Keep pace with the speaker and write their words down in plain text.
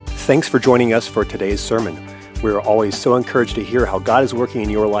Thanks for joining us for today's sermon. We're always so encouraged to hear how God is working in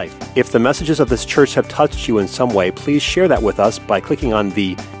your life. If the messages of this church have touched you in some way, please share that with us by clicking on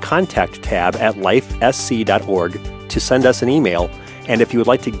the Contact tab at lifesc.org to send us an email. And if you would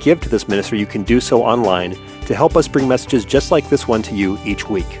like to give to this ministry, you can do so online to help us bring messages just like this one to you each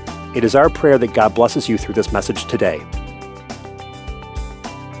week. It is our prayer that God blesses you through this message today.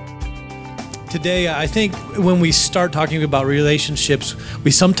 Today, I think when we start talking about relationships,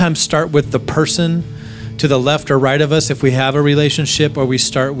 we sometimes start with the person to the left or right of us if we have a relationship, or we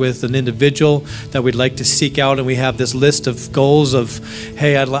start with an individual that we'd like to seek out, and we have this list of goals of,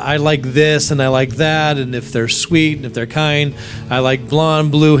 hey, I like this and I like that, and if they're sweet and if they're kind, I like blonde,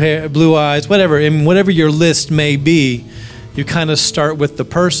 blue hair, blue eyes, whatever. And whatever your list may be, you kind of start with the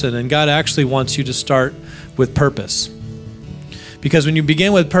person, and God actually wants you to start with purpose. Because when you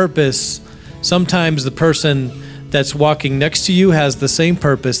begin with purpose, sometimes the person that's walking next to you has the same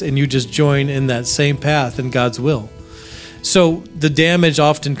purpose, and you just join in that same path in God's will. So the damage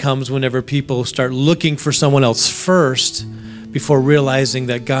often comes whenever people start looking for someone else first before realizing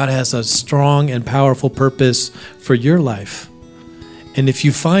that God has a strong and powerful purpose for your life. And if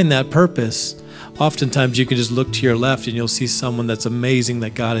you find that purpose, oftentimes you can just look to your left and you'll see someone that's amazing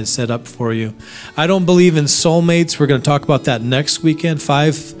that God has set up for you. I don't believe in soulmates. We're going to talk about that next weekend.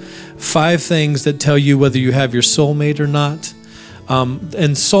 Five things that tell you whether you have your soulmate or not.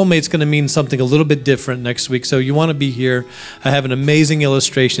 And soulmate's going to mean something a little bit different next week. So you want to be here. I have an amazing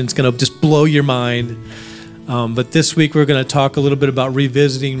illustration. It's going to just blow your mind. But this week we're going to talk a little bit about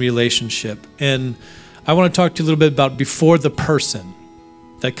revisiting relationship. And I want to talk to you a little bit about before the person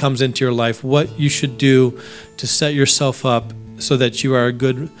that comes into your life, what you should do to set yourself up so that you are a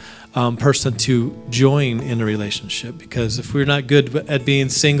good person to join in a relationship. Because if we're not good at being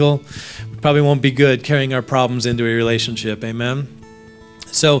single, we probably won't be good carrying our problems into a relationship. Amen?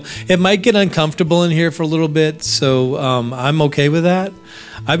 So it might get uncomfortable in here for a little bit, so I'm okay with that.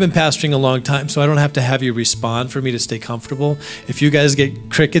 I've been pastoring a long time, so I don't have to have you respond for me to stay comfortable. If you guys get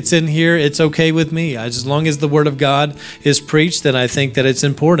crickets in here, it's okay with me. As long as the Word of God is preached, then I think that it's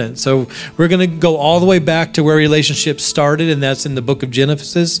important. So we're going to go all the way back to where relationships started, and that's in the book of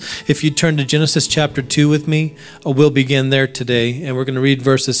Genesis. If you turn to Genesis chapter 2 with me, we'll begin there today, and we're going to read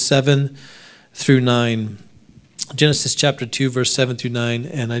verses 7 through 9. Genesis chapter 2, verse 7 through 9,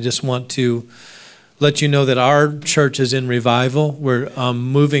 and I just want to let you know that our church is in revival. We're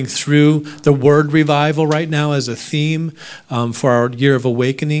moving through the word revival right now as a theme for our year of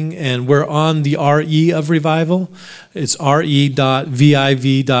awakening, and we're on the RE of revival. It's re.viv.al,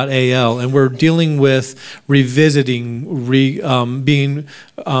 and we're dealing with revisiting, regarding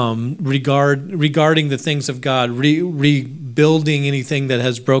the things of God, rebuilding anything that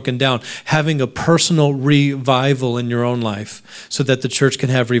has broken down, having a personal revival in your own life so that the church can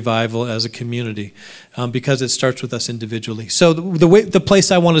have revival as a community, because it starts with us individually. So the place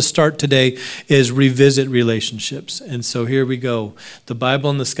I want to start today is revisit relationships. And so here we go. The Bible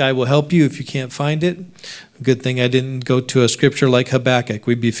in the sky will help you if you can't find it. Good thing I didn't go to a scripture like Habakkuk.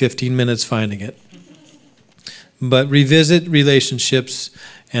 We'd be 15 minutes finding it. But revisit relationships,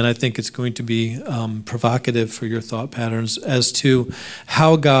 and I think it's going to be provocative for your thought patterns as to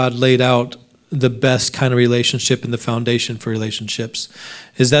how God laid out the best kind of relationship and the foundation for relationships.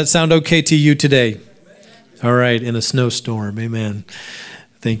 Does that sound okay to you today? All right, in a snowstorm, amen.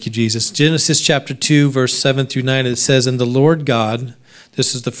 Thank you, Jesus. Genesis chapter 2, verse 7 through 9, it says, "And the Lord God,"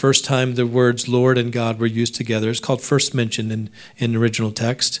 this is the first time the words Lord and God were used together. It's called first mention in the original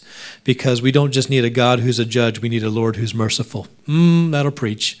text, because we don't just need a God who's a judge, we need a Lord who's merciful. That'll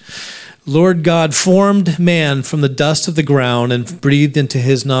preach. "Lord God formed man from the dust of the ground and breathed into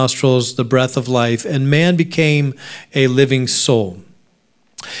his nostrils the breath of life, and man became a living soul.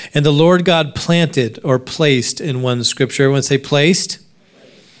 And the Lord God planted," or placed in one scripture, everyone say placed,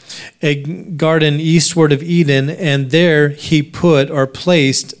 "a garden eastward of Eden, and there he put," or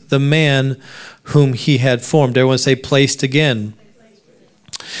placed, "the man whom he had formed." Everyone say placed again.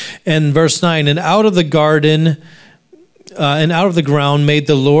 And verse 9, "And out of the garden and out of the ground made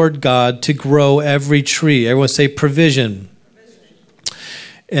the Lord God to grow every tree." Everyone say provision.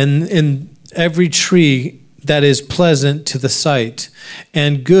 "And in every tree that is pleasant to the sight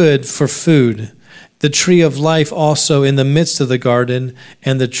and good for food, the tree of life also in the midst of the garden,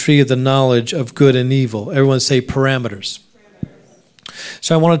 and the tree of the knowledge of good and evil." Everyone say parameters.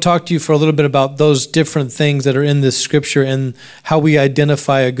 So I want to talk to you for a little bit about those different things that are in this scripture and how we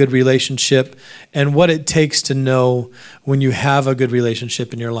identify a good relationship and what it takes to know when you have a good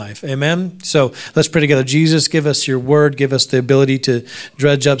relationship in your life. Amen? So let's pray together. Jesus, give us your word. Give us the ability to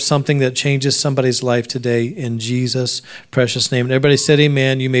dredge up something that changes somebody's life today in Jesus' precious name. And everybody said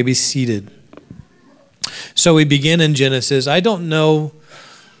amen. You may be seated. So we begin in Genesis. I don't know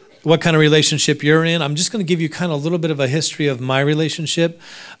what kind of relationship you're in. I'm just going to give you kind of a little bit of a history of my relationship.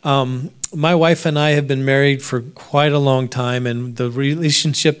 My wife and I have been married for quite a long time, and the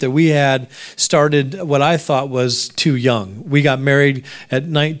relationship that we had started what I thought was too young. We got married at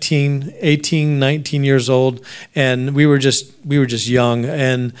 18, 19 years old, and we were just young.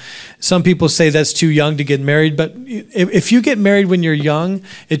 And some people say that's too young to get married, but if you get married when you're young,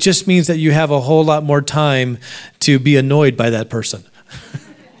 it just means that you have a whole lot more time to be annoyed by that person.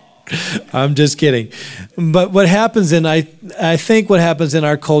 I'm just kidding. But what happens I think what happens in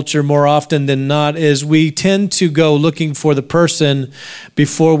our culture more often than not is we tend to go looking for the person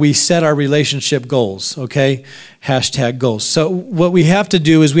before we set our relationship goals, okay? #goals. So what we have to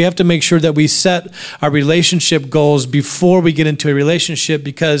do is we have to make sure that we set our relationship goals before we get into a relationship,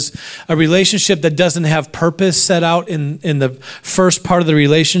 because a relationship that doesn't have purpose set out in the first part of the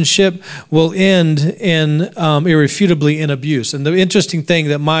relationship will end in irrefutably in abuse. And the interesting thing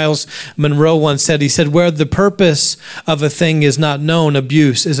that Miles Monroe once said, he said, where the purpose of a thing is not known,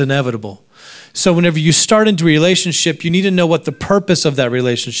 abuse is inevitable. So whenever you start into a relationship, you need to know what the purpose of that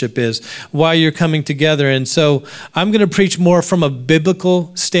relationship is, why you're coming together. And so I'm going to preach more from a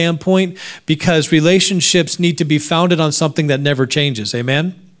biblical standpoint, because relationships need to be founded on something that never changes.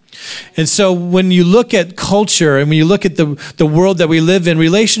 Amen? And so when you look at culture and when you look at the world that we live in,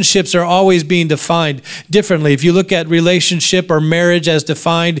 relationships are always being defined differently. If you look at relationship or marriage as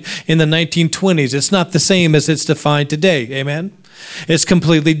defined in the 1920s, it's not the same as it's defined today. Amen? It's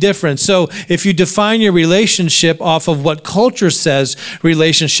completely different. So if you define your relationship off of what culture says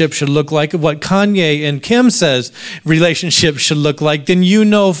relationship should look like, what Kanye and Kim says relationship should look like, then you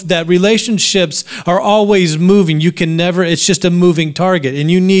know that relationships are always moving. You can never, it's just a moving target. And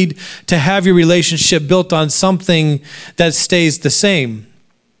you need to have your relationship built on something that stays the same.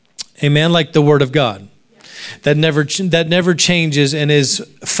 Amen? Like the Word of God. That never changes and is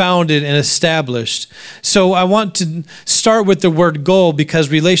founded and established. So I want to start with the word goal, because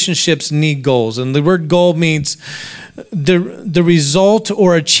relationships need goals. And the word goal means the result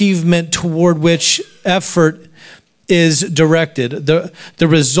or achievement toward which effort is directed. The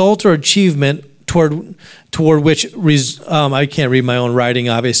result or achievement toward which, I can't read my own writing,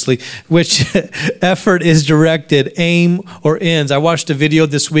 obviously, which effort is directed, aim, or ends. I watched a video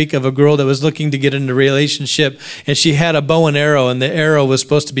this week of a girl that was looking to get into a relationship, and she had a bow and arrow, and the arrow was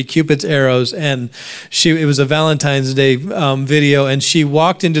supposed to be Cupid's arrows, and it was a Valentine's Day video, and she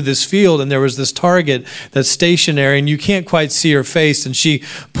walked into this field, and there was this target that's stationary, and you can't quite see her face, and she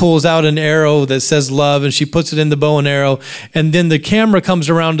pulls out an arrow that says love, and she puts it in the bow and arrow, and then the camera comes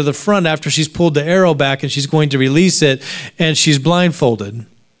around to the front after she's pulled the arrow back, and she's going to release it, and she's blindfolded.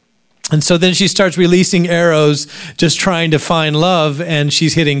 And so then she starts releasing arrows, just trying to find love, and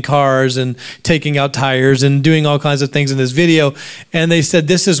she's hitting cars and taking out tires and doing all kinds of things in this video. And they said,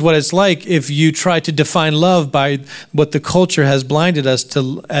 this is what it's like if you try to define love by what the culture has blinded us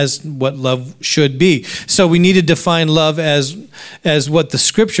to as what love should be. So we need to define love as what the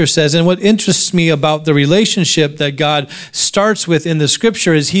scripture says. And what interests me about the relationship that God starts with in the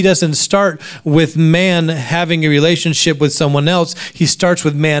scripture is he doesn't start with man having a relationship with someone else. He starts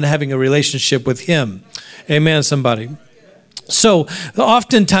with man having a relationship with him. Amen, somebody. So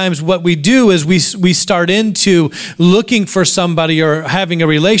oftentimes what we do is we start into looking for somebody or having a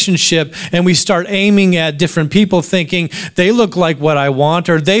relationship, and we start aiming at different people thinking they look like what I want,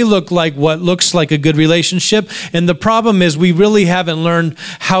 or they look like what looks like a good relationship. And the problem is we really haven't learned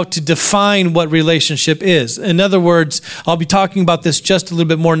how to define what relationship is. In other words, I'll be talking about this just a little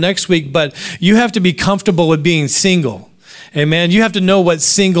bit more next week, but you have to be comfortable with being single. Amen. You have to know what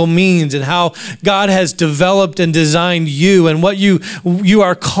single means and how God has developed and designed you and what you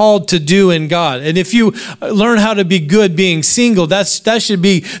are called to do in God. And if you learn how to be good being single, that should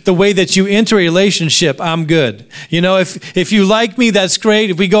be the way that you enter a relationship. I'm good. You know, if you like me, that's great.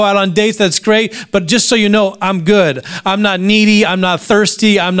 If we go out on dates, that's great. But just so you know, I'm good. I'm not needy. I'm not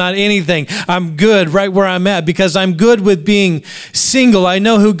thirsty. I'm not anything. I'm good right where I'm at because I'm good with being single. I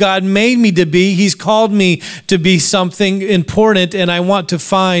know who God made me to be. He's called me to be something important, and I want to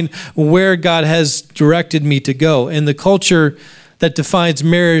find where God has directed me to go. And the culture that defines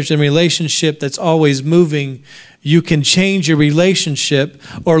marriage and relationship that's always moving, you can change your relationship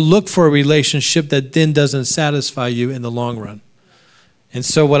or look for a relationship that then doesn't satisfy you in the long run. And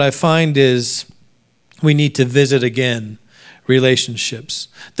so what I find is we need to visit again relationships.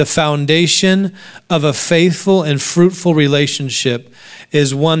 The foundation of a faithful and fruitful relationship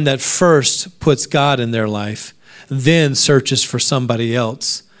is one that first puts God in their life, then searches for somebody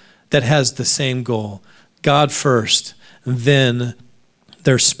else that has the same goal. God first, then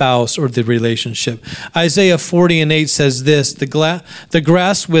their spouse or the relationship. Isaiah 40:8 says this, the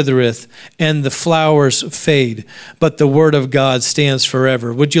grass withereth and the flowers fade, but the word of God stands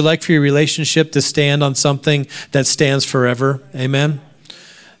forever. Would you like for your relationship to stand on something that stands forever? Amen?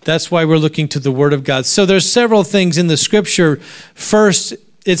 That's why we're looking to the word of God. So there's several things in the scripture. First,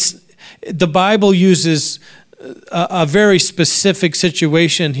 the Bible uses a very specific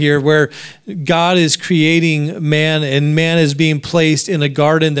situation here where God is creating man and man is being placed in a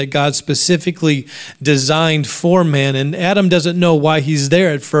garden that God specifically designed for man. And Adam doesn't know why he's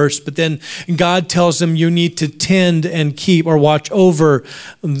there at first, but then God tells him you need to tend and keep or watch over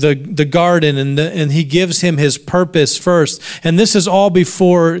the garden, and he gives him his purpose first. And this is all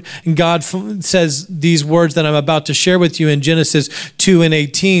before God says these words that I'm about to share with you in Genesis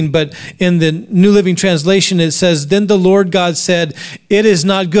 2:18. But in the New Living Translation, it says, then the Lord God said, it is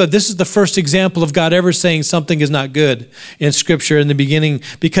not good. This is the first example of God ever saying something is not good in Scripture in the beginning,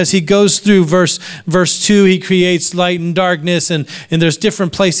 because he goes through verse 2, he creates light and darkness, and there's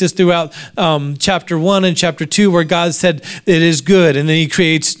different places throughout chapter 1 and chapter 2 where God said it is good, and then he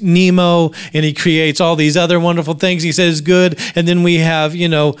creates Nemo, and he creates all these other wonderful things. He says good, and then we have,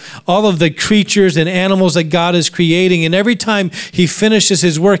 all of the creatures and animals that God is creating, and every time he finishes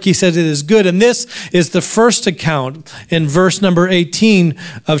his work, he says it is good. And this is the first account in verse number 18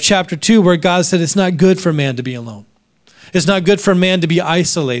 of chapter 2 where God said it's not good for man to be alone. It's not good for man to be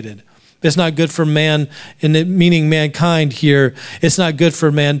isolated. It's not good for man, meaning mankind here. It's not good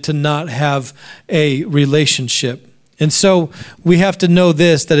for man to not have a relationship. And so we have to know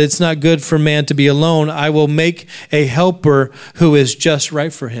this, that it's not good for man to be alone. I will make a helper who is just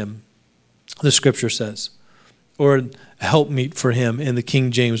right for him, the scripture says, or a helpmeet for him in the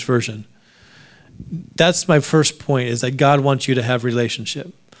King James Version. That's my first point, is that God wants you to have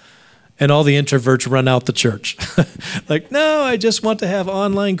relationship. And all the introverts run out the church. Like, no, I just want to have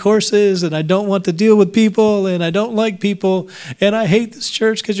online courses, and I don't want to deal with people, and I don't like people, and I hate this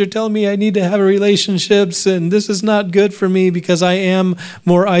church because you're telling me I need to have relationships, and this is not good for me because I am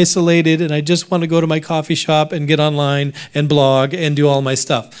more isolated, and I just want to go to my coffee shop and get online and blog and do all my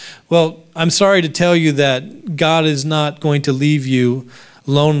stuff. Well, I'm sorry to tell you that God is not going to leave you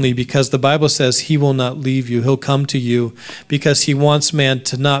lonely, because the Bible says he will not leave you. He'll come to you because he wants man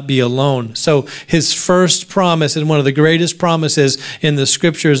to not be alone. So his first promise, and one of the greatest promises in the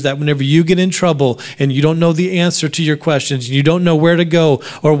scriptures, that whenever you get in trouble and you don't know the answer to your questions, you don't know where to go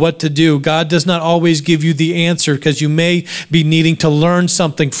or what to do, God does not always give you the answer, because you may be needing to learn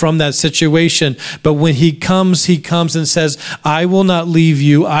something from that situation. But when he comes and says, I will not leave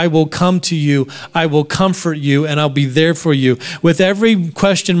you. I will come to you. I will comfort you, and I'll be there for you. With every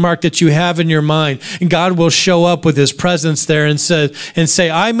question mark that you have in your mind, and God will show up with his presence there and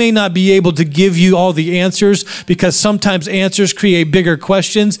say, I may not be able to give you all the answers, because sometimes answers create bigger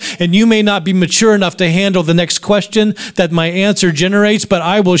questions, and you may not be mature enough to handle the next question that my answer generates, but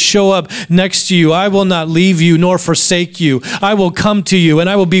I will show up next to you. I will not leave you nor forsake you. I will come to you, and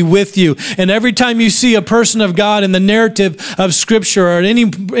I will be with you. And every time you see a person of God in the narrative of Scripture, or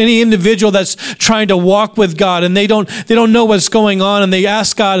any individual that's trying to walk with God, and they don't know what's going on, and they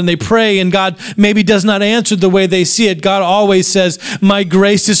ask God and they pray, and God maybe does not answer the way they see it, God always says, my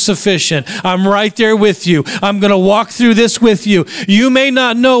grace is sufficient. I'm right there with you. I'm going to walk through this with you. You may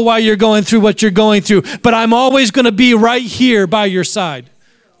not know why you're going through what you're going through, but I'm always going to be right here by your side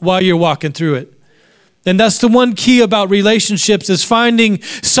while you're walking through it. And that's the one key about relationships, is finding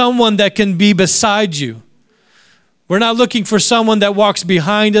someone that can be beside you. We're not looking for someone that walks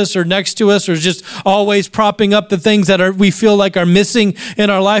behind us or next to us, or is just always propping up the things that we feel like are missing in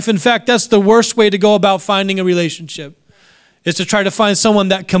our life. In fact, that's the worst way to go about finding a relationship, is to try to find someone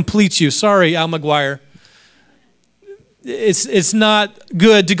that completes you. Sorry, Al McGuire. It's not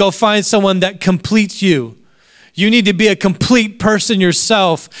good to go find someone that completes you. You need to be a complete person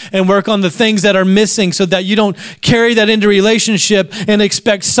yourself and work on the things that are missing, so that you don't carry that into relationship and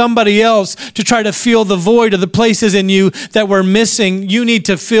expect somebody else to try to fill the void of the places in you that were missing. You need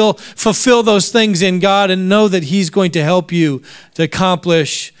to fulfill those things in God, and know that he's going to help you to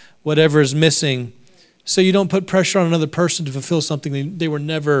accomplish whatever is missing, so you don't put pressure on another person to fulfill something they were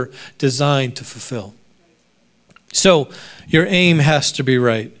never designed to fulfill. So your aim has to be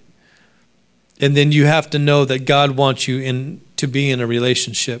right. And then you have to know that God wants you to be in a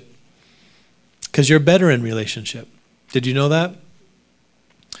relationship, because you're better in relationship. Did you know that?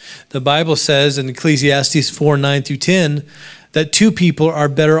 The Bible says in Ecclesiastes 4:9-10 that two people are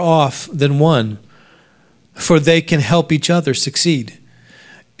better off than one, for they can help each other succeed.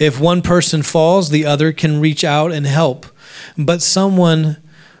 If one person falls, the other can reach out and help. But someone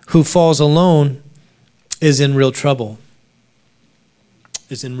who falls alone is in real trouble.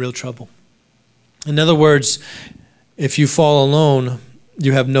 Is in real trouble. In other words, if you fall alone,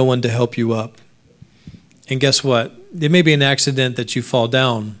 you have no one to help you up. And guess what? It may be an accident that you fall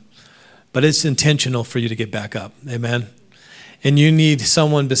down, but it's intentional for you to get back up. Amen? And you need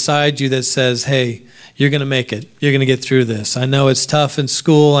someone beside you that says, hey, you're going to make it. You're going to get through this. I know it's tough in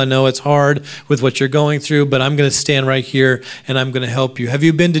school. I know it's hard with what you're going through, but I'm going to stand right here and I'm going to help you. Have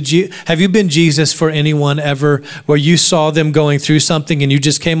you been Jesus for anyone ever where you saw them going through something and you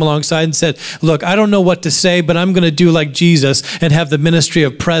just came alongside and said, look, I don't know what to say, but I'm going to do like Jesus and have the ministry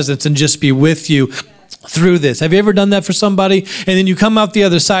of presence and just be with you through this. Have you ever done that for somebody? And then you come out the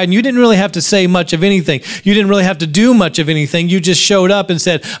other side and you didn't really have to say much of anything. You didn't really have to do much of anything. You just showed up and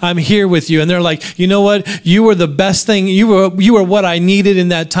said, I'm here with you. And they're like, you know what? You were the best thing. You were what I needed in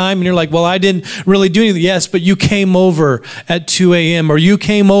that time. And you're like, well, I didn't really do anything. Yes, but you came over at 2 a.m. or you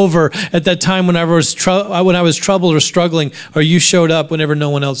came over at that time when I was troubled or struggling, or you showed up whenever no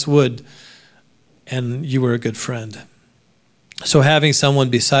one else would. And you were a good friend. So having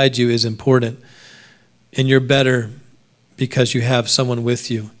someone beside you is important. And you're better because you have someone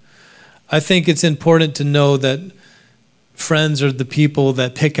with you. I think it's important to know that friends are the people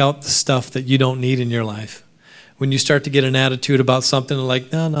that pick out the stuff that you don't need in your life. When you start to get an attitude about something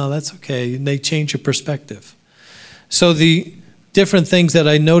like, no, that's okay. And they change your perspective. So the different things that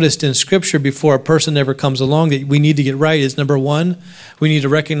I noticed in Scripture before a person ever comes along that we need to get right is, number one, we need to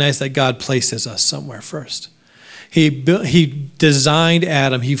recognize that God places us somewhere first. He designed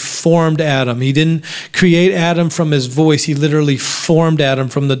Adam. He formed Adam. He didn't create Adam from his voice. He literally formed Adam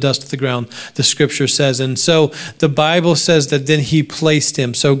from the dust of the ground, the Scripture says. And so the Bible says that then he placed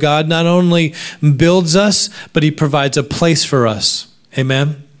him. So God not only builds us, but he provides a place for us.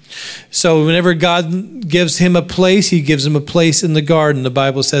 Amen? So whenever God gives him a place, he gives him a place in the garden. The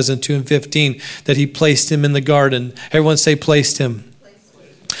Bible says in 2:15 that he placed him in the garden. Everyone say placed him.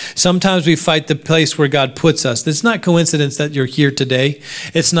 Sometimes we fight the place where God puts us. It's not coincidence that you're here today.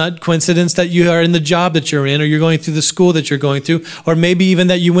 It's not coincidence that you are in the job that you're in, or you're going through the school that you're going through, or maybe even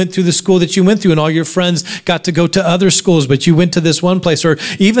that you went through the school that you went through and all your friends got to go to other schools, but you went to this one place, or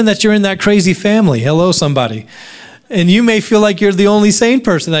even that you're in that crazy family. Hello, somebody. And you may feel like you're the only sane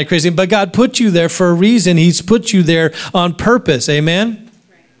person that crazy, but God put you there for a reason. He's put you there on purpose. Amen?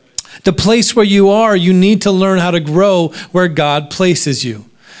 The place where you are, you need to learn how to grow where God places you.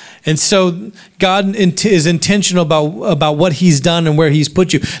 And so God is intentional about what he's done and where he's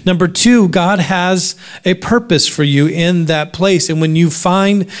put you. Number two, God has a purpose for you in that place. And when you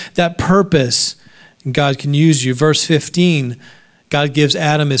find that purpose, God can use you. Verse 15, God gives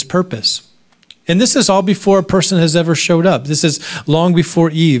Adam his purpose. And this is all before a person has ever showed up. This is long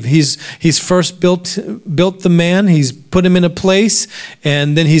before Eve. He's first built the man. He's put him in a place,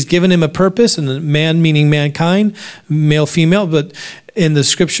 and then he's given him a purpose. And man meaning mankind, male, female. But in the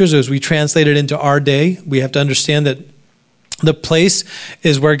Scriptures, as we translate it into our day, we have to understand that the place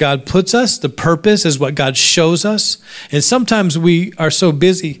is where God puts us. The purpose is what God shows us. And sometimes we are so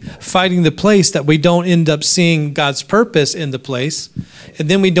busy fighting the place that we don't end up seeing God's purpose in the place. And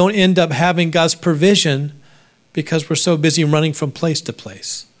then we don't end up having God's provision because we're so busy running from place to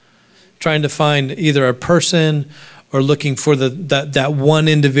place, trying to find either a person or looking for that one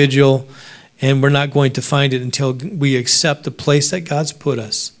individual. And we're not going to find it until we accept the place that God's put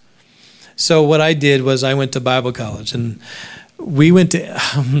us. So what I did was I went to Bible college, and we went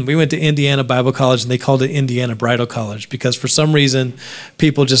to Indiana Bible College, and they called it Indiana Bridal College because for some reason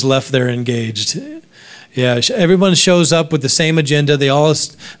people just left there engaged. Yeah, everyone shows up with the same agenda.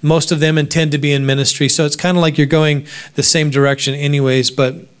 Most of them intend to be in ministry, so it's kind of like you're going the same direction anyways.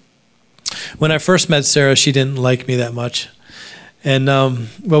 But when I first met Sarah, she didn't like me that much. And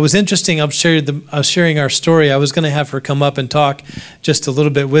what was interesting, I was sharing our story. I was going to have her come up and talk just a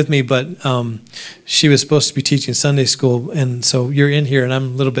little bit with me, but she was supposed to be teaching Sunday school, and so you're in here, and I'm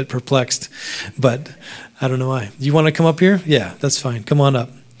a little bit perplexed, but I don't know why. You want to come up here? Yeah, that's fine. Come on up.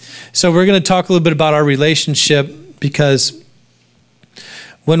 So we're going to talk a little bit about our relationship, because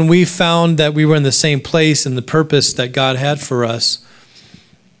when we found that we were in the same place and the purpose that God had for us,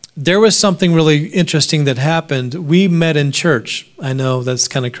 there was something really interesting that happened. We met in church. I know that's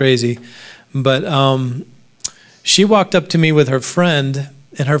kind of crazy, but she walked up to me with her friend,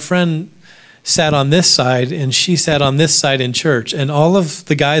 and her friend sat on this side and she sat on this side in church. And all of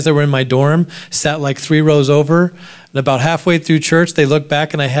the guys that were in my dorm sat like 3 rows over. And about halfway through church, they looked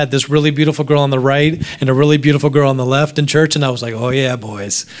back and I had this really beautiful girl on the right and a really beautiful girl on the left in church. And I was like, oh yeah,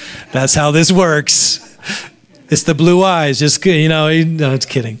 boys, that's how this works. It's the blue eyes. Just, no, it's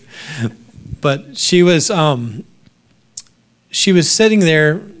kidding. But she was sitting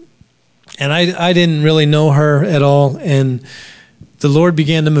there and I didn't really know her at all. And the Lord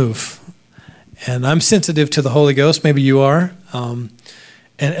began to move. And I'm sensitive to the Holy Ghost. Maybe you are. And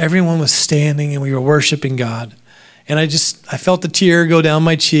everyone was standing and we were worshiping God. And I felt the tear go down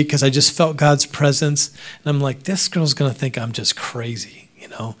my cheek because I just felt God's presence. And I'm like, this girl's going to think I'm just crazy.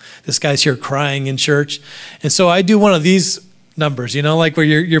 This guy's here crying in church. And so I do one of these numbers, like where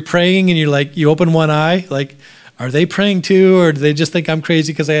you're praying and you're like, you open one eye, like, are they praying too? Or do they just think I'm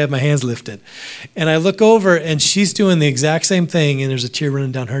crazy because I have my hands lifted? And I look over and she's doing the exact same thing. And there's a tear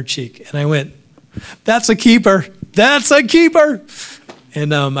running down her cheek. And I went, that's a keeper. That's a keeper.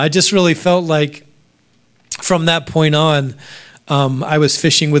 And I just really felt like from that point on, I was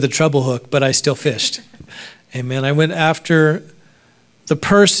fishing with a treble hook, but I still fished. Amen. I went after the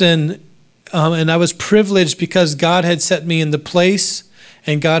person, and I was privileged because God had set me in the place,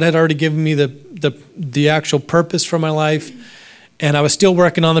 and God had already given me the actual purpose for my life. And I was still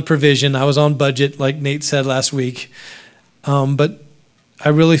working on the provision. I was on budget, like Nate said last week. But I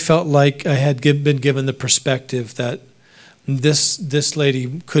really felt like I had been given the perspective that this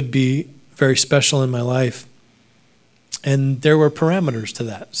lady could be very special in my life. And there were parameters to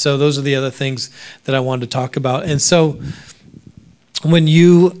that. So those are the other things that I wanted to talk about. And so when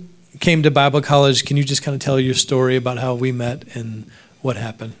you came to Bible college, can you just kind of tell your story about how we met and what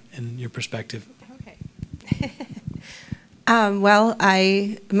happened in your perspective? Okay.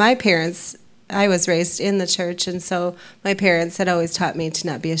 I was raised in the church, and so my parents had always taught me to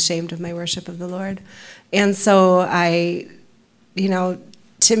not be ashamed of my worship of the Lord. And so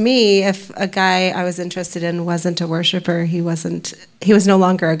to me, if a guy I was interested in wasn't a worshiper, he was no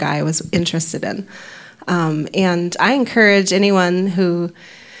longer a guy I was interested in. And I encourage anyone who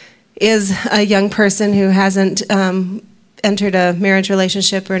is a young person who hasn't entered a marriage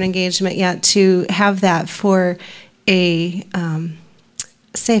relationship or an engagement yet to have that for a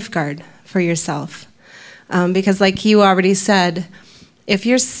safeguard for yourself. Because like you already said, if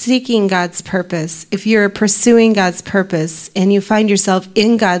you're seeking God's purpose, if you're pursuing God's purpose and you find yourself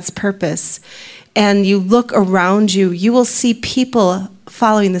in God's purpose and you look around you, you will see people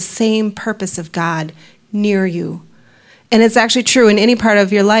following the same purpose of God near you. And it's actually true in any part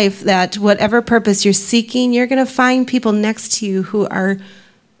of your life that whatever purpose you're seeking, you're going to find people next to you who are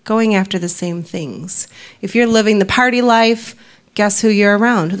going after the same things. If you're living the party life, guess who you're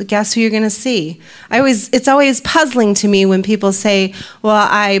around? Guess who you're going to see? It's always puzzling to me when people say, well,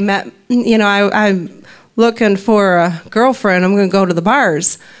 I'm looking for a girlfriend. I'm going to go to the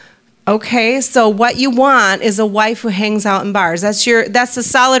bars. Okay, so what you want is a wife who hangs out in bars. That's the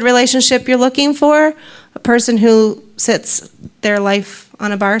solid relationship you're looking for? A person who sits their life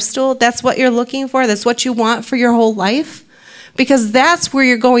on a bar stool? That's what you're looking for? That's what you want for your whole life? Because that's where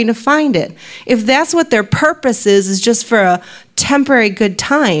you're going to find it. If that's what their purpose is just for a temporary good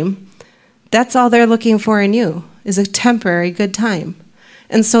time, that's all they're looking for in you, is a temporary good time.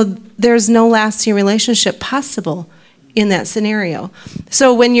 And so there's no lasting relationship possible in that scenario.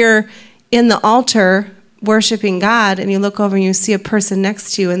 So when you're in the altar worshiping God and you look over and you see a person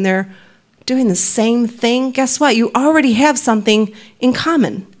next to you and they're doing the same thing, guess what? You already have something in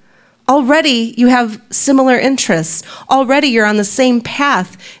common. Already you have similar interests. Already you're on the same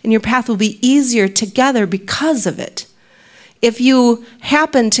path, and your path will be easier together because of it. If you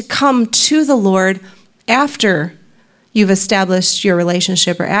happen to come to the Lord after you've established your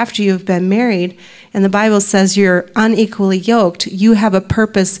relationship or after you've been married, and the Bible says you're unequally yoked, you have a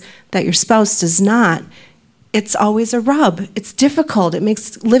purpose that your spouse does not, it's always a rub. It's difficult. It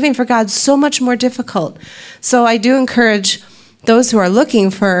makes living for God so much more difficult. So I do encourage those who are looking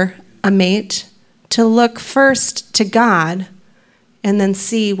for a mate to look first to God and then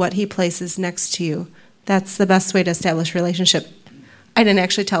see what he places next to you. That's the best way to establish a relationship. I didn't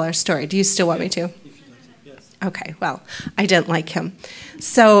actually tell our story. Do you still want me to? Yes. Okay, well, I didn't like him.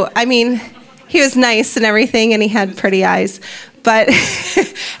 So, he was nice and everything, and he had pretty eyes. But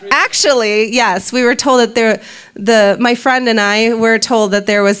actually, yes, we were told that my friend and I were told that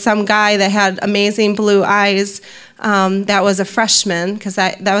there was some guy that had amazing blue eyes that was a freshman, because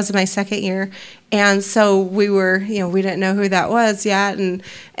that was my second year. And so we didn't know who that was yet. And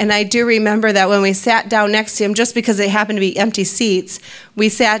I do remember that when we sat down next to him, just because it happened to be empty seats, we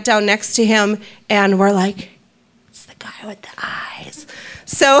sat down next to him and we're like, it's the guy with the eyes.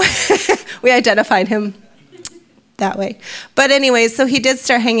 So we identified him that way. But anyway, so he did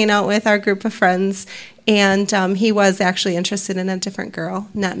start hanging out with our group of friends, and he was actually interested in a different girl,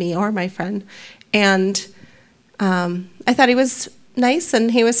 not me or my friend. And I thought he was nice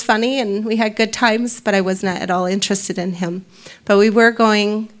and he was funny and we had good times, but I was not at all interested in him. But we were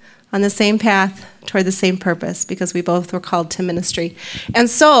going on the same path toward the same purpose because we both were called to ministry. And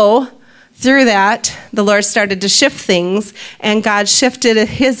so through that, the Lord started to shift things, and God shifted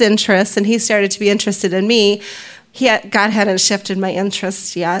his interests, and he started to be interested in me. God hadn't shifted my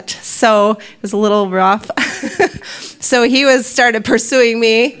interest yet, so it was a little rough. So he started pursuing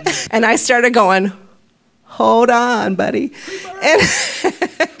me, and I started going, hold on, buddy. And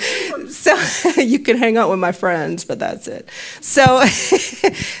so you can hang out with my friends, but that's it. So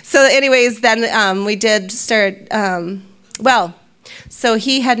anyways, then we did start, so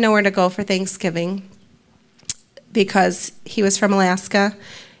he had nowhere to go for Thanksgiving because he was from Alaska.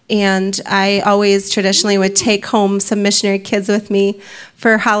 And I always traditionally would take home some missionary kids with me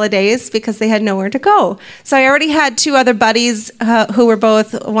for holidays because they had nowhere to go. So I already had two other buddies who were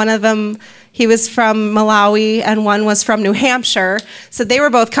both, one of them, he was from Malawi, and one was from New Hampshire. So they were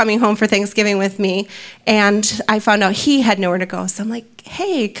both coming home for Thanksgiving with me. And I found out he had nowhere to go. So I'm like,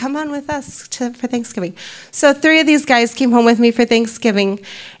 hey, come on with us for Thanksgiving. So 3 of these guys came home with me for Thanksgiving.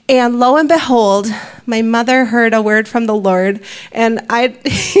 And lo and behold, my mother heard a word from the Lord. And I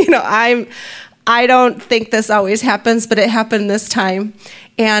don't think this always happens, but it happened this time.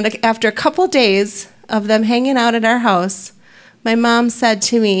 And after a couple days of them hanging out at our house, my mom said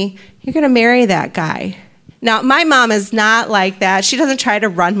to me, you're going to marry that guy. Now, my mom is not like that. She doesn't try to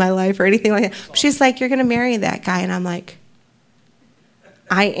run my life or anything like that. She's like, you're going to marry that guy. And I'm like,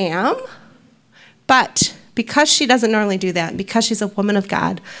 I am? But because she doesn't normally do that, because she's a woman of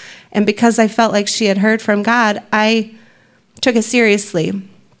God, and because I felt like she had heard from God, I took it seriously.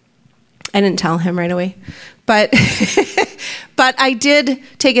 I didn't tell him right away. But but I did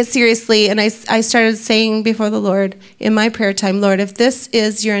take it seriously, and I started saying before the Lord in my prayer time, Lord, if this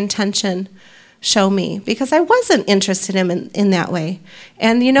is your intention, show me. Because I wasn't interested in that way.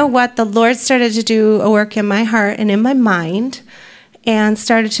 And you know what? The Lord started to do a work in my heart and in my mind and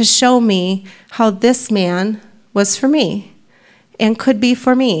started to show me how this man was for me and could be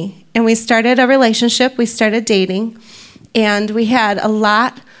for me. And we started a relationship. We started dating. And we had a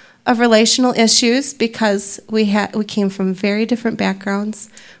lot of relational issues because we came from very different backgrounds,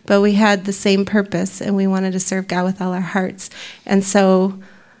 but we had the same purpose, and we wanted to serve God with all our hearts. And so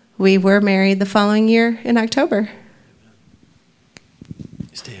we were married the following year in October.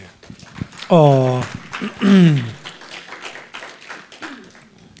 Stay here. Oh,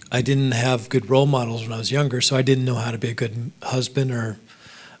 I didn't have good role models when I was younger, so I didn't know how to be a good husband or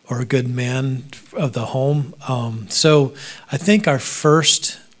a good man of the home. So I think our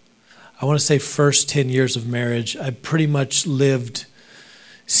first 10 years of marriage, I pretty much lived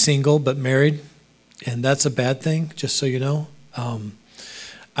single but married, and that's a bad thing, just so you know.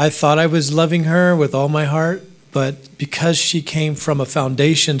 I thought I was loving her with all my heart, but because she came from a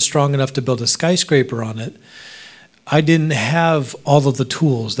foundation strong enough to build a skyscraper on it, I didn't have all of the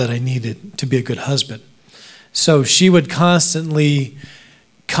tools that I needed to be a good husband. So she would constantly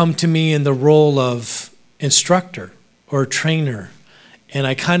come to me in the role of instructor or trainer, and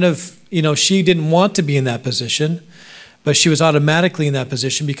I kind of, she didn't want to be in that position, but she was automatically in that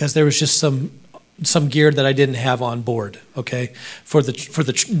position because there was just some gear that I didn't have on board, okay, for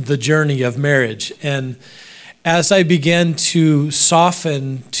the journey of marriage. And as I began to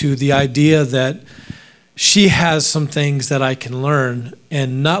soften to the idea that she has some things that I can learn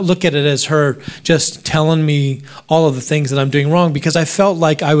and not look at it as her just telling me all of the things that I'm doing wrong, because I felt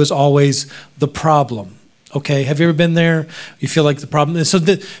like I was always the problem. Okay, have you ever been there? You feel like the problem. And so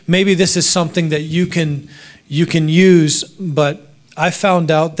maybe this is something that you can use, but I found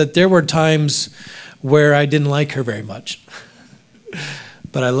out that there were times where I didn't like her very much,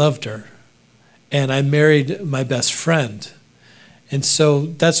 but I loved her, and I married my best friend. And so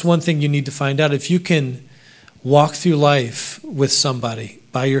that's one thing you need to find out. If you can walk through life with somebody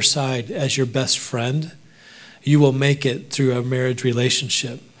by your side as your best friend, you will make it through a marriage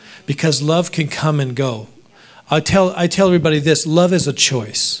relationship, because love can come and go. I tell everybody this: love is a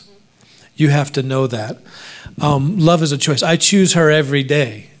choice. You have to know that. Love is a choice. I choose her every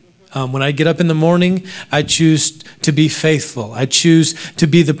day. When I get up in the morning, I choose to be faithful. I choose to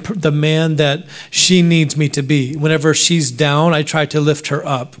be the man that she needs me to be. Whenever she's down, I try to lift her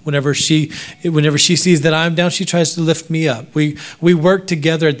up. Whenever she sees that I'm down, she tries to lift me up. We work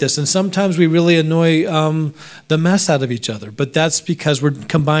together at this, and sometimes we really annoy the mess out of each other. But that's because we're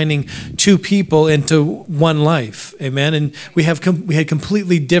combining two people into one life. Amen. And we had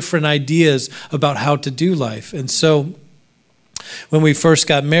completely different ideas about how to do life. And so when we first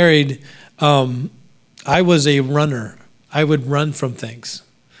got married, I was a runner. I would run from things.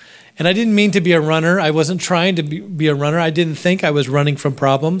 And I didn't mean to be a runner. I wasn't trying to be a runner. I didn't think I was running from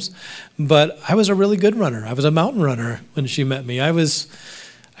problems, but I was a really good runner. I was a mountain runner when she met me. I was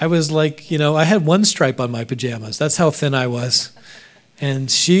like, I had one stripe on my pajamas. That's how thin I was.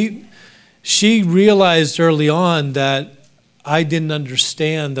 And she realized early on that I didn't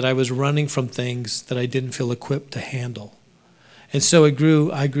understand that I was running from things that I didn't feel equipped to handle. And so I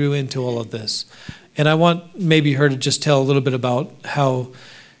grew into all of this. And I want maybe her to just tell a little bit about how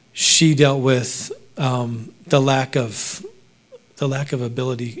she dealt with the lack of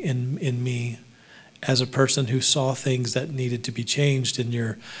ability in me as a person who saw things that needed to be changed in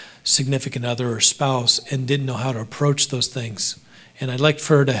your significant other or spouse and didn't know how to approach those things. And I'd like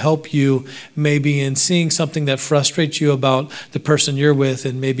for her to help you maybe in seeing something that frustrates you about the person you're with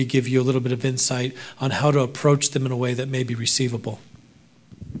and maybe give you a little bit of insight on how to approach them in a way that may be receivable.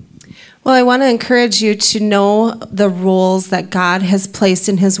 Well, I want to encourage you to know the rules that God has placed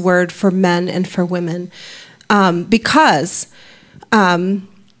in His Word for men and for women. Because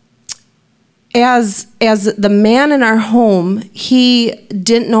as the man in our home, he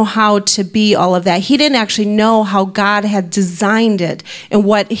didn't know how to be all of that. He didn't actually know how God had designed it and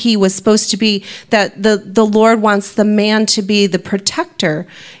what he was supposed to be, that the Lord wants the man to be the protector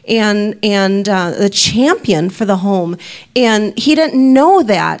and the champion for the home. And he didn't know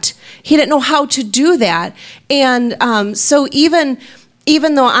that. He didn't know how to do that. And so even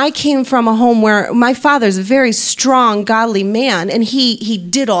though I came from a home where my father's a very strong, godly man, and he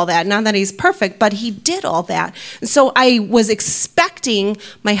did all that. Not that he's perfect, but he did all that. And so I was expecting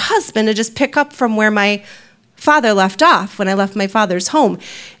my husband to just pick up from where my father left off when I left my father's home.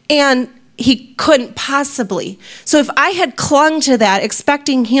 And he couldn't possibly. So if I had clung to that,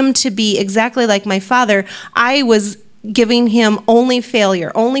 expecting him to be exactly like my father, I was giving him only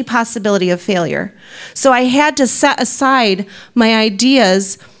failure, only possibility of failure. So I had to set aside my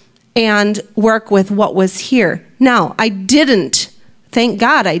ideas and work with what was here. Now, I didn't, thank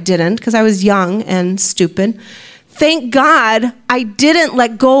God I didn't, because I was young and stupid. Thank God I didn't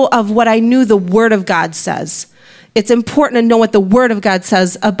let go of what I knew the Word of God says. It's important to know what the Word of God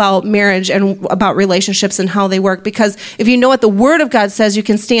says about marriage and about relationships and how they work. Because if you know what the Word of God says, you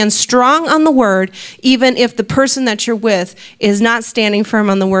can stand strong on the Word, even if the person that you're with is not standing firm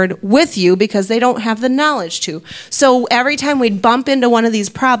on the Word with you because they don't have the knowledge to. So every time we'd bump into one of these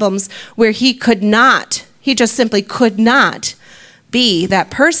problems where he just simply could not be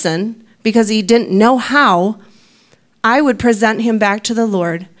that person because he didn't know how, I would present him back to the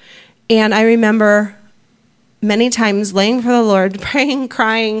Lord. And I remember many times laying for the Lord, praying,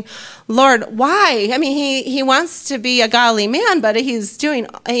 crying, Lord, why? I mean, he wants to be a godly man, but he's doing,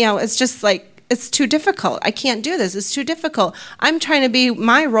 it's just like, it's too difficult. I can't do this. It's too difficult. I'm trying to be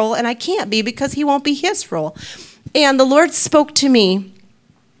my role, and I can't be because he won't be his role. And the Lord spoke to me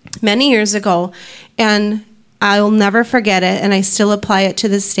many years ago, and I'll never forget it, and I still apply it to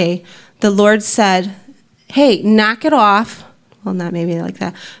this day. The Lord said, hey, knock it off. Well, not maybe like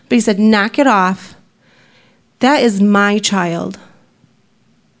that, but he said, knock it off. That is my child.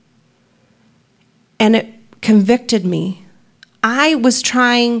 And it convicted me. I was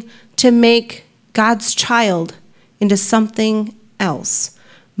trying to make God's child into something else.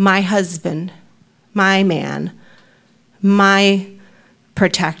 My husband, my man, my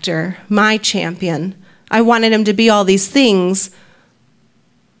protector, my champion. I wanted him to be all these things.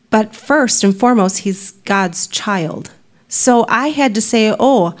 But first and foremost, he's God's child. So I had to say,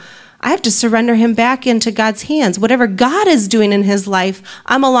 I have to surrender him back into God's hands. Whatever God is doing in his life,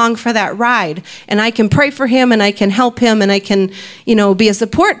 I'm along for that ride. And I can pray for him, and I can help him, and I can, be a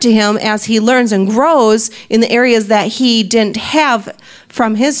support to him as he learns and grows in the areas that he didn't have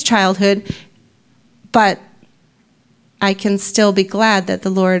from his childhood. But I can still be glad that the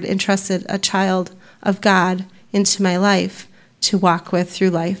Lord entrusted a child of God into my life to walk with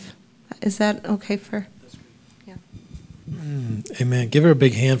through life. Is that okay for... Amen. Give her a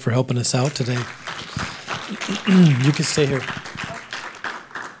big hand for helping us out today. You can stay here.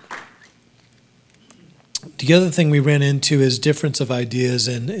 The other thing we ran into is difference of ideas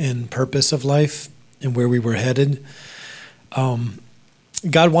and purpose of life and where we were headed.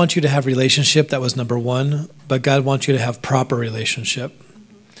 God wants you to have relationship. That was number one. But God wants you to have proper relationship.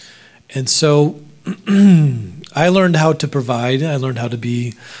 And so I learned how to provide. I learned how to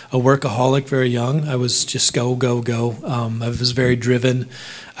be a workaholic very young. I was just go. I was very driven.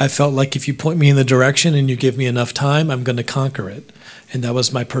 I felt like if you point me in the direction and you give me enough time, I'm going to conquer it. And that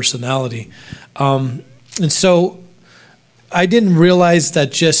was my personality. And so I didn't realize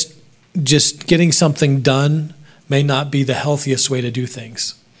that just getting something done may not be the healthiest way to do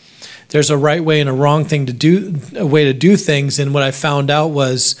things. There's a right way and a wrong way to do things. And what I found out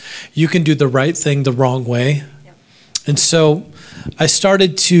was you can do the right thing the wrong way. Yep. And so I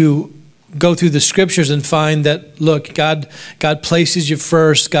started to go through the scriptures and find that, look, God places you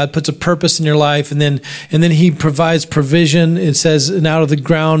first. God puts a purpose in your life, and then he provides provision. It says, and out of the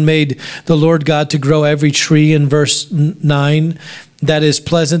ground made the Lord God to grow every tree in verse 9 that is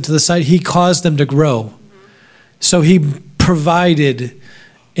pleasant to the sight. He caused them to grow. So he provided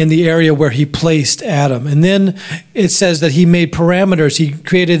in the area where he placed Adam. And then it says that he made parameters. He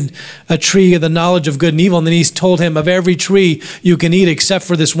created a tree of the knowledge of good and evil. And then he's told him of every tree you can eat except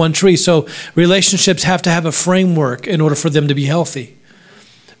for this one tree. So relationships have to have a framework in order for them to be healthy.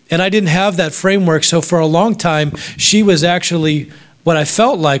 And I didn't have that framework. So for a long time, she was actually, what I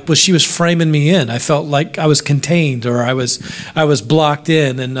felt like was she was framing me in. I felt like I was contained, or I was blocked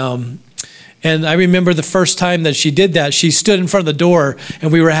in. And I remember the first time that she did that, she stood in front of the door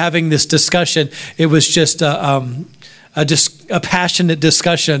and we were having this discussion. It was just a passionate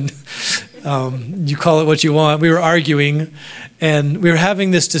discussion. You call it what you want. We were arguing and we were having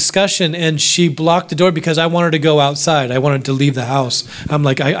this discussion, and she blocked the door because I wanted to go outside. I wanted to leave the house. I'm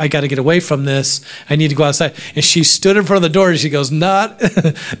like, I got to get away from this. I need to go outside. And she stood in front of the door and she goes, not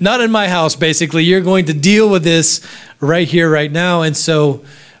in my house, basically. You're going to deal with this right here, right now. And so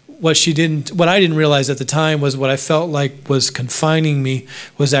what I didn't realize at the time was what I felt like was confining me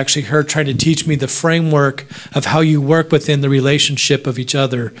was actually her trying to teach me the framework of how you work within the relationship of each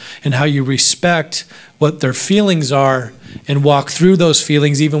other and how you respect what their feelings are and walk through those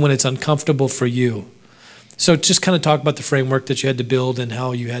feelings even when it's uncomfortable for you. So just kind of talk about the framework that you had to build and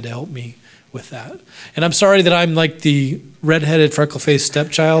how you had to help me with that. And I'm sorry that I'm like the redheaded, freckle-faced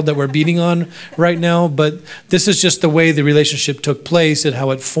stepchild that we're beating on right now, but this is just the way the relationship took place and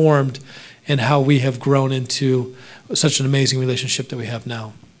how it formed and how we have grown into such an amazing relationship that we have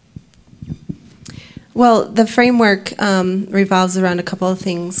now. Well, the framework revolves around a couple of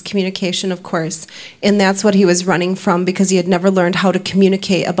things. Communication, of course, and that's what he was running from because he had never learned how to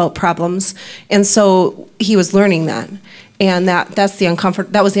communicate about problems, and so he was learning that. And that was the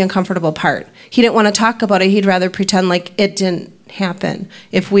uncomfortable part. He didn't want to talk about it. He'd rather pretend like it didn't happen.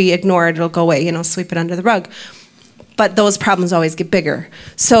 If we ignore it, it'll go away, sweep it under the rug. But those problems always get bigger.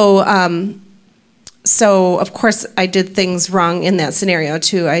 So of course, I did things wrong in that scenario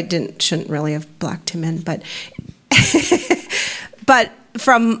too. Shouldn't really have blocked him in, but but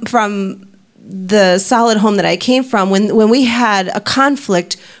from the solid home that I came from, when we had a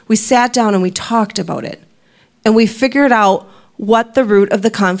conflict, we sat down and we talked about it. And we figured out what the root of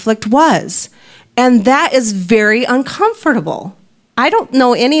the conflict was. And that is very uncomfortable. I don't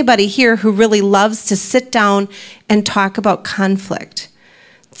know anybody here who really loves to sit down and talk about conflict.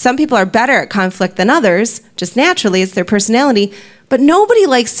 Some people are better at conflict than others, just naturally, it's their personality, but nobody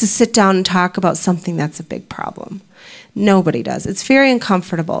likes to sit down and talk about something that's a big problem. Nobody does. It's very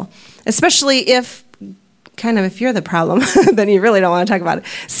uncomfortable, especially if you're the problem, then you really don't want to talk about it.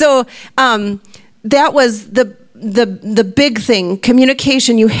 So, that was the big thing,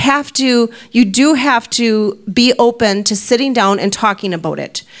 communication. You do have to be open to sitting down and talking about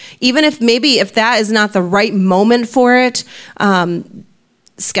it. Even if that is not the right moment for it,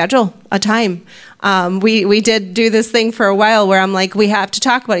 schedule a time. We did do this thing for a while where I'm like, we have to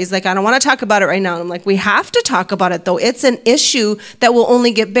talk about it. He's like, I don't want to talk about it right now. And I'm like, we have to talk about it though. It's an issue that will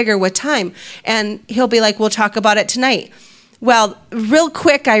only get bigger with time. And he'll be like, we'll talk about it tonight. Well, real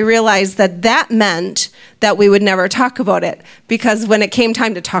quick, I realized that meant that we would never talk about it, because when it came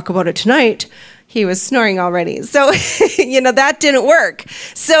time to talk about it tonight, he was snoring already. So, that didn't work.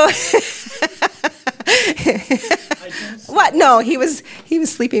 So, what? No, he was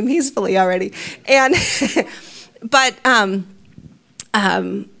sleeping peacefully already. And, but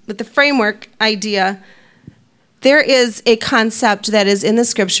with the framework idea, there is a concept that is in the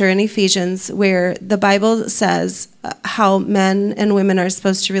scripture in Ephesians where the Bible says how men and women are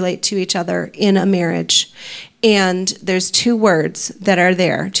supposed to relate to each other in a marriage. And there's two words that are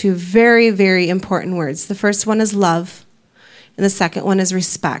there, two very, very important words. The first one is love, and the second one is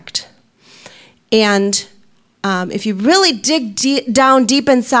respect. And if you really dig down deep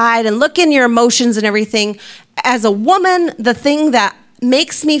inside and look in your emotions and everything, as a woman, the thing that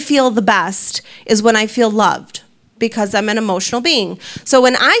makes me feel the best is when I feel loved, because I'm an emotional being. So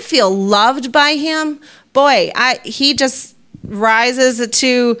when I feel loved by him, boy, he just rises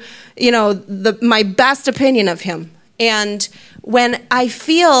to, my best opinion of him. And when I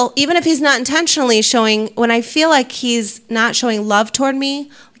feel, even if he's not intentionally showing, when I feel like he's not showing love toward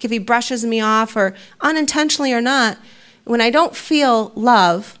me, like if he brushes me off or unintentionally or not, when I don't feel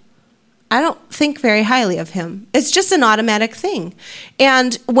love, I don't think very highly of him. It's just an automatic thing.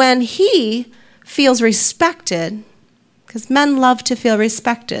 And when he feels respected, because men love to feel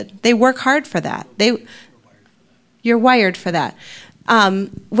respected. They work hard for that. You're wired for that.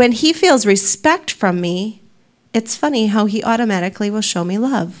 When he feels respect from me, it's funny how he automatically will show me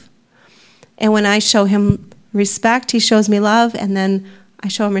love. And when I show him respect, he shows me love, and then I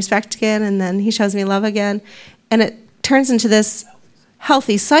show him respect again, and then he shows me love again. And it turns into this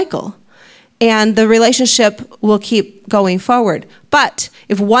healthy cycle. And the relationship will keep going forward. But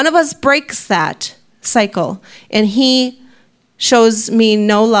if one of us breaks that cycle, and he shows me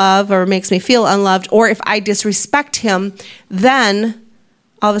no love or makes me feel unloved, or if I disrespect him, then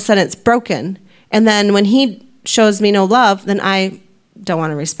all of a sudden it's broken. And then when he shows me no love, then I don't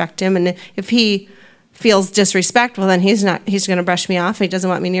want to respect him. And if he feels disrespectful, then he's going to brush me off. He doesn't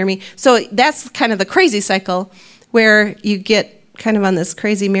want me near me. So that's kind of the crazy cycle where you get kind of on this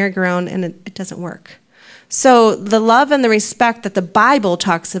crazy merry-go-round and it doesn't work. So the love and the respect that the Bible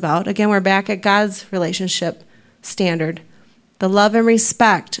talks about, again, we're back at God's relationship standard. The love and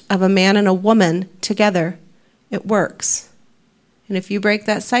respect of a man and a woman together, it works. And if you break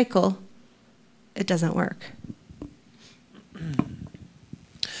that cycle, it doesn't work.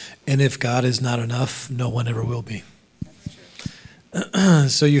 And if God is not enough, no one ever will be.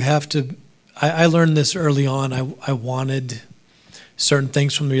 So you have to, I learned this early on. I wanted certain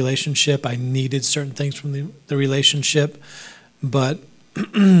things from the relationship. I needed certain things from the relationship. But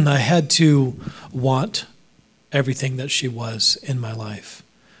I had to want everything that she was in my life,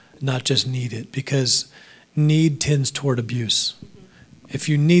 not just need it, because need tends toward abuse. If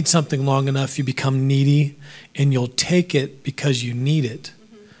you need something long enough, you become needy, and you'll take it because you need it.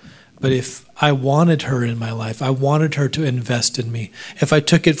 But if I wanted her in my life, I wanted her to invest in me. If I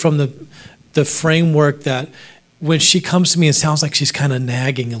took it from the framework that when she comes to me, it sounds like she's kind of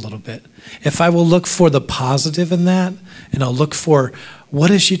nagging a little bit. If I will look for the positive in that, and I'll look for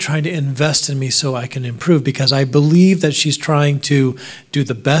what is she trying to invest in me so I can improve, because I believe that she's trying to do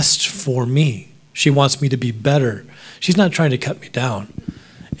the best for me. She wants me to be better. She's not trying to cut me down.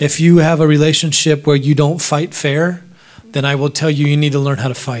 If you have a relationship where you don't fight fair, then I will tell you, you need to learn how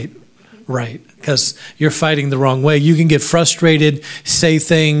to fight right, because you're fighting the wrong way. You can get frustrated, say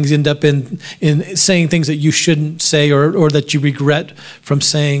things, end up in saying things that you shouldn't say, or that you regret from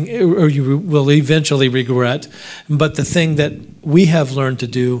saying, or you will eventually regret. But the thing that we have learned to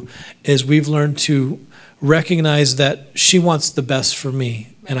do is we've learned to recognize that she wants the best for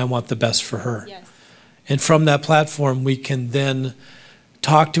me, and I want the best for her. Yes. And from that platform, we can then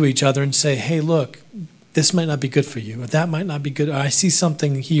talk to each other and say, hey, look, this might not be good for you, or that might not be good. Or I see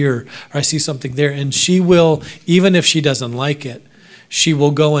something here, or I see something there. And she will, even if she doesn't like it, she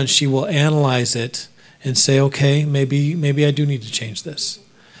will go and she will analyze it and say, okay, maybe I do need to change this.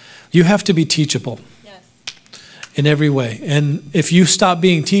 You have to be teachable. Yes. In every way. And if you stop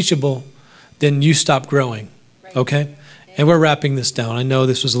being teachable, then you stop growing. Right. Okay? And we're wrapping this down. I know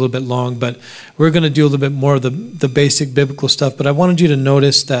this was a little bit long, but we're going to do a little bit more of the basic biblical stuff. But I wanted you to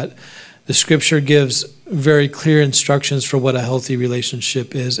notice that the scripture gives very clear instructions for what a healthy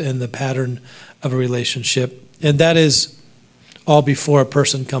relationship is and the pattern of a relationship. And that is all before a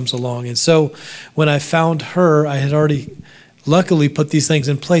person comes along. And so when I found her, I had already luckily put these things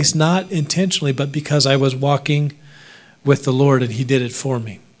in place, not intentionally, but because I was walking with the Lord and he did it for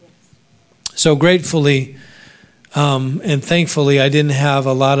me. So gratefully and thankfully, I didn't have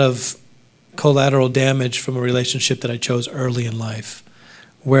a lot of collateral damage from a relationship that I chose early in life,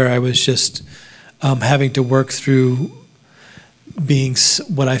 where I was just having to work through being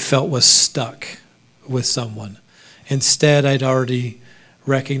what I felt was stuck with someone. Instead, I'd already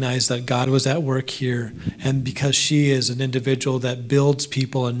recognized that God was at work here, and because she is an individual that builds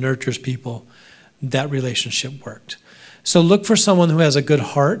people and nurtures people, that relationship worked. So look for someone who has a good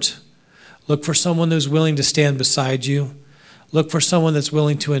heart. Look for someone who's willing to stand beside you. Look for someone that's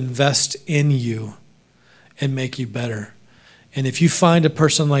willing to invest in you and make you better. And if you find a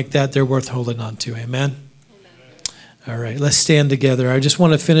person like that, they're worth holding on to. Amen? All right, let's stand together. I just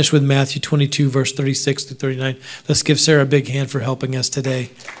want to finish with Matthew 22, verse 36 to 39. Let's give Sarah a big hand for helping us today.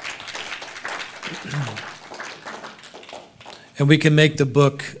 And we can make the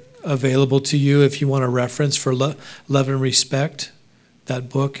book available to you if you want a reference for love and respect. that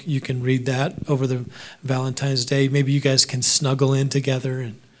book. You can read that over the Valentine's Day. Maybe you guys can snuggle in together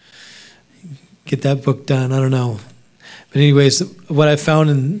and get that book done. I don't know. But anyways, what I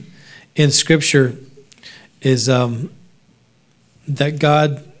found in Scripture is that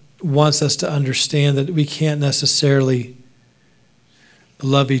God wants us to understand that we can't necessarily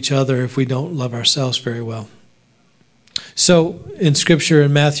love each other if we don't love ourselves very well. So in Scripture,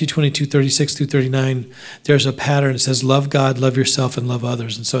 in Matthew 22:36-39, there's a pattern. It says, love God, love yourself, and love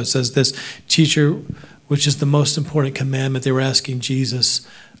others. And so it says this, teacher, which is the most important commandment? They were asking Jesus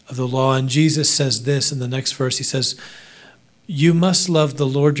of the law. And Jesus says this in the next verse. He says, you must love the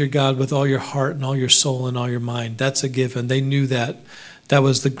Lord your God with all your heart and all your soul and all your mind. That's a given. They knew that. That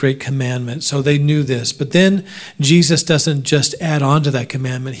was the great commandment. So they knew this. But then Jesus doesn't just add on to that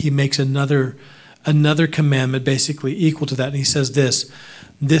commandment. He makes another commandment basically equal to that. And he says this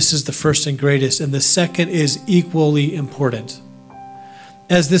is the first and greatest, and the second is equally important.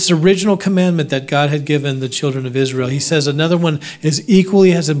 As this original commandment that God had given the children of Israel, he says another one is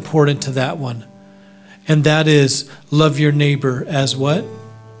equally as important to that one. And that is love your neighbor as what?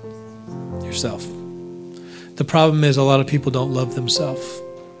 Yourself. The problem is a lot of people don't love themselves.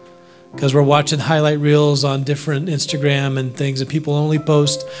 Because we're watching highlight reels on different Instagram and things, and people only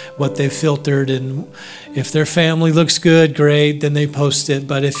post what they've filtered. And if their family looks good, great, then they post it.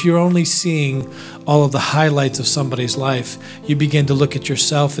 But if you're only seeing all of the highlights of somebody's life, you begin to look at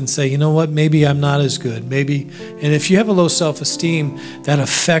yourself and say, you know what, maybe I'm not as good. Maybe. And if you have a low self-esteem, that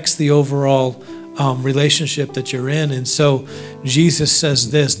affects the overall relationship that you're in. And so Jesus says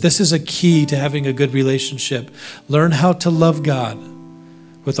this is a key to having a good relationship. Learn how to love God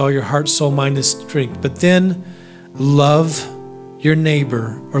with all your heart, soul, mind, and strength. But then love your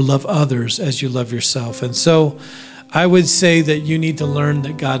neighbor or love others as you love yourself. And so I would say that you need to learn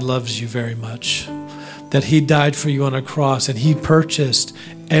that God loves you very much, that he died for you on a cross, and he purchased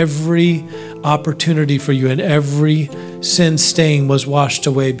every opportunity for you, and every sin stain was washed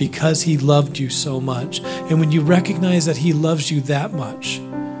away because he loved you so much. And when you recognize that he loves you that much,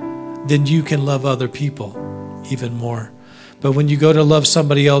 then you can love other people even more. But when you go to love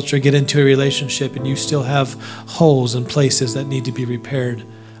somebody else or get into a relationship and you still have holes and places that need to be repaired,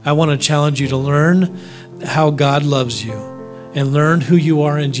 I want to challenge you to learn how God loves you and learn who you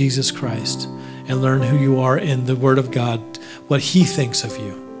are in Jesus Christ and learn who you are in the Word of God, what he thinks of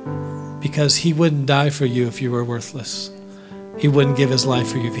you. Because he wouldn't die for you if you were worthless. He wouldn't give his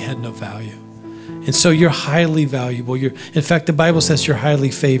life for you if you had no value. And so you're highly valuable. In fact, the Bible says you're highly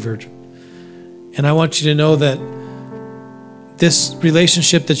favored. And I want you to know that this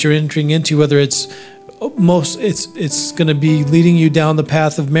relationship that you're entering into, whether it's going to be leading you down the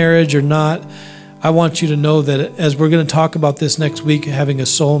path of marriage or not, I want you to know that as we're going to talk about this next week, having a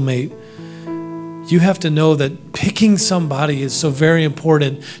soulmate, you have to know that picking somebody is so very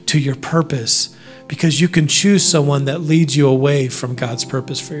important to your purpose, because you can choose someone that leads you away from God's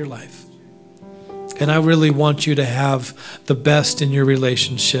purpose for your life. And I really want you to have the best in your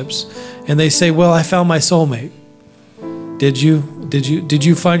relationships. And they say, well, I found my soulmate. Did you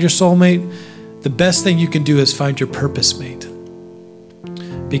find your soulmate? The best thing you can do is find your purpose mate.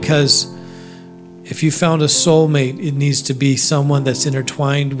 Because if you found a soulmate, it needs to be someone that's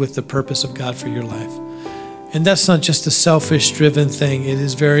intertwined with the purpose of God for your life. And that's not just a selfish-driven thing. It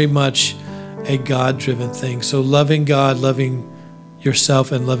is very much a God-driven thing. So loving God, loving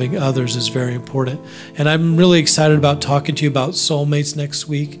yourself, and loving others is very important. And I'm really excited about talking to you about soulmates next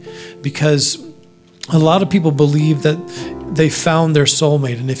week, because a lot of people believe that they found their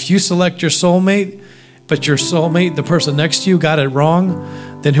soulmate. And if you select your soulmate, but your soulmate, the person next to you, got it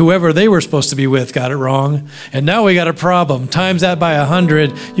wrong, then whoever they were supposed to be with got it wrong. And now we got a problem. Times that by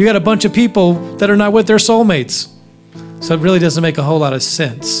 100, you got a bunch of people that are not with their soulmates. So it really doesn't make a whole lot of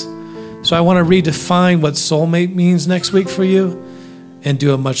sense. So I want to redefine what soulmate means next week for you and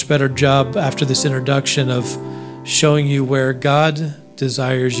do a much better job after this introduction of showing you where God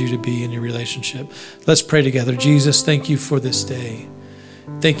desires you to be in your relationship. Let's pray together. Jesus, thank you for this day.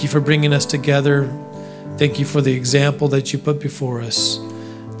 Thank you for bringing us together. Thank you for the example that you put before us,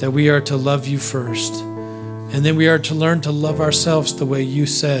 that we are to love you first. And then we are to learn to love ourselves the way you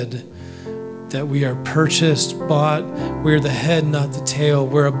said, that we are purchased, bought. We're the head, not the tail.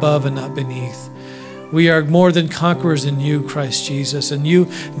 We're above and not beneath. We are more than conquerors in you, Christ Jesus. And you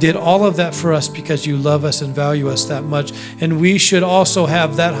did all of that for us because you love us and value us that much. And we should also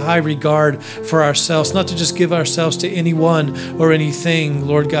have that high regard for ourselves, not to just give ourselves to anyone or anything,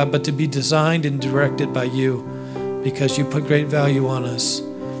 Lord God, but to be designed and directed by you, because you put great value on us.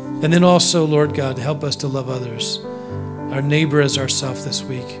 And then also, Lord God, help us to love others, our neighbor as ourself this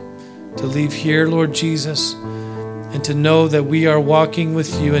week, to leave here, Lord Jesus, and to know that we are walking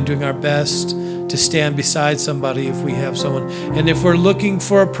with you and doing our best to stand beside somebody if we have someone. And if we're looking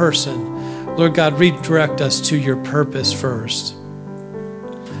for a person, Lord God, redirect us to your purpose first.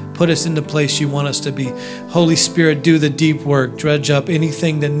 Put us in the place you want us to be. Holy Spirit, do the deep work. Dredge up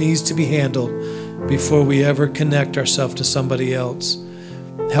anything that needs to be handled before we ever connect ourselves to somebody else.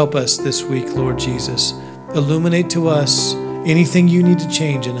 Help us this week, Lord Jesus. Illuminate to us anything you need to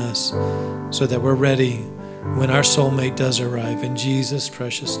change in us so that we're ready when our soulmate does arrive. In Jesus'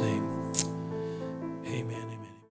 precious name.